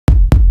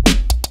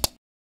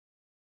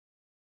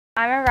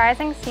I'm a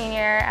rising senior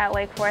at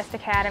Lake Forest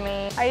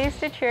Academy. I used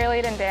to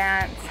cheerlead and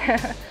dance,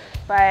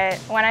 but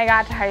when I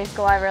got to high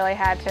school, I really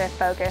had to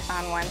focus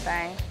on one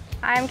thing.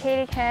 I'm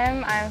Katie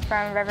Kim. I'm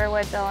from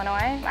Riverwoods,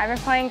 Illinois. I've been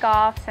playing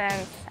golf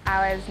since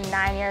I was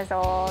 9 years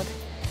old,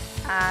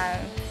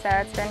 so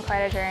it's been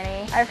quite a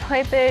journey. I've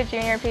played the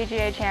Junior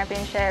PGA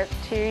Championship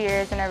 2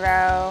 years in a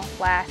row,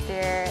 last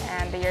year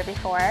and the year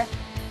before.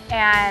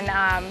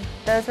 And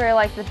those were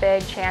like the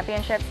big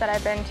championships that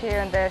I've been to,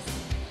 and this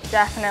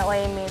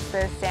definitely meets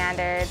those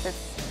standards.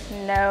 It's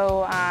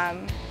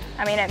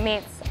it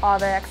meets all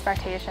the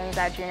expectations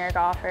that junior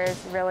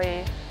golfers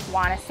really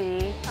want to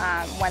see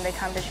when they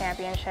come to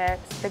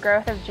championships. The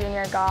growth of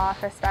junior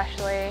golf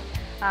especially,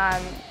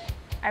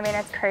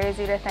 it's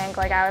crazy to think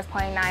like I was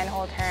playing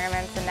 9-hole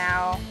tournaments and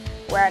now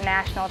we're at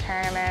national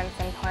tournaments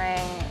and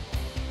playing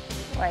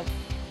like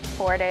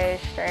 4 days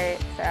straight,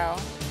 so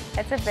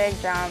it's a big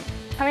jump.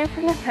 Coming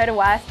from the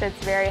Midwest, it's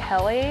very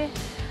hilly,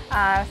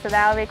 so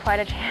that will be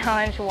quite a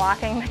challenge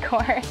walking the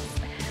course.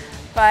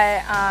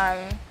 But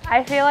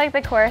I feel like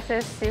the course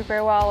is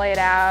super well laid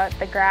out.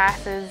 The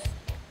grass is,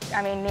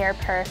 near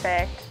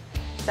perfect.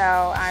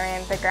 So,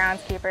 the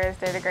groundskeepers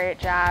did a great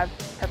job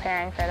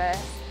preparing for this.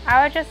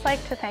 I would just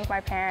like to thank my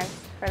parents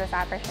for this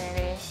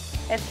opportunity.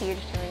 It's huge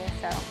to me,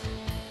 so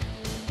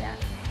yeah.